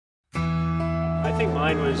I think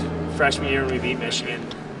mine was freshman year when we beat Michigan.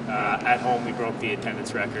 At home, we broke the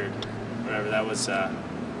attendance record. Whatever that was.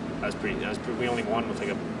 We only won with like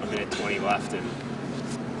a minute 20 left, and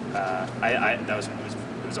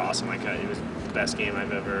it was awesome. Like it was the best game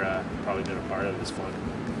I've ever probably been a part of. It was fun.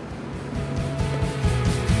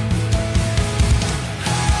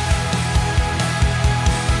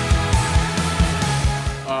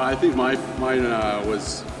 I think mine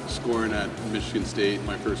was scoring at Michigan State,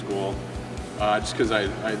 my first goal, just because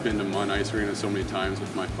I'd been to Munn Ice Arena so many times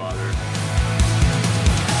with my father.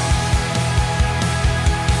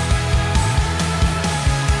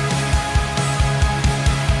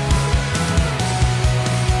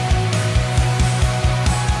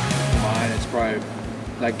 Mine, it's probably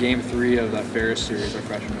like game 3 of that Ferris series our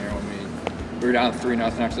freshman year when we were down 3-0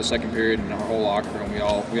 after the second period, and our whole locker room,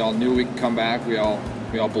 we all knew we could come back. We all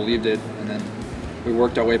believed it, and then we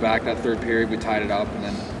worked our way back that third period. We tied it up, and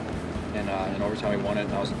then in overtime we won it,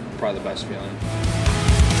 and that was probably the best feeling.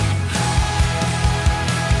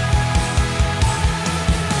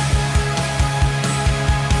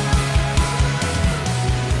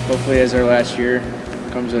 Hopefully, as our last year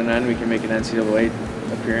comes to an end, we can make an NCAA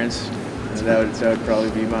appearance, and that would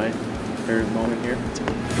probably be my favorite moment here.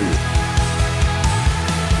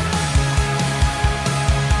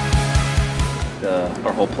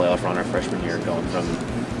 Our whole playoff run our freshman year, going from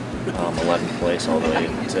 11th place all the way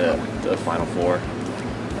to the Final Four. I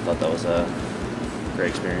thought that was a great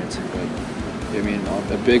experience. I mean,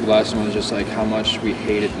 the big lesson was just like how much we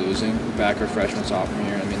hated losing back our freshman sophomore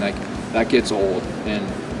year. I mean, like that gets old, and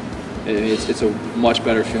it's a much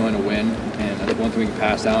better feeling to win, and that's one thing we can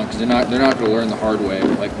pass down because they're not going to learn the hard way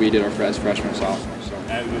like we did our freshman and sophomore. So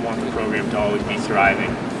We want the program to always be thriving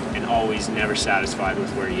and always never satisfied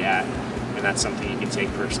with where you're at. And that's something you can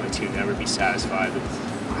take personally too. Never be satisfied with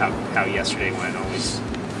how yesterday went. Always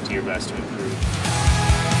do your best to improve.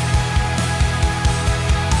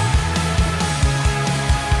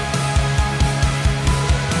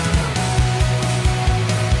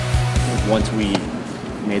 Once we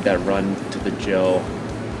made that run to the Joe,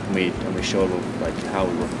 and we showed like how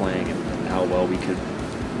we were playing and how well we could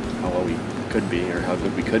be, or how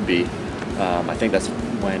good we could be. I think that's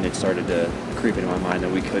when it started to creep into my mind that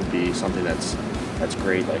we could be something that's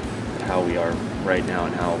great, like how we are right now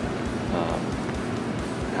and how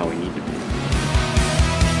we need to be.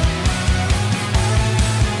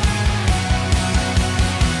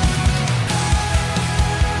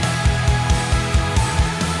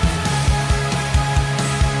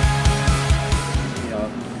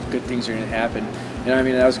 Good things are going to happen. I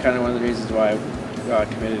mean, that was kind of one of the reasons why I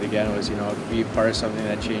committed again, was, be part of something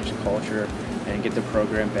that changed the culture and get the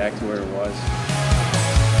program back to where it was.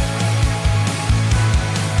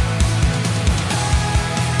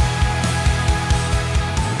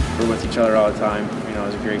 We're with each other all the time. It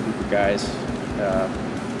was a great group of guys.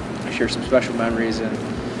 I share some special memories, and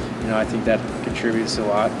I think that contributes a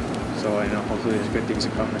lot. So hopefully there's good things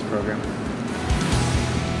to come in this program.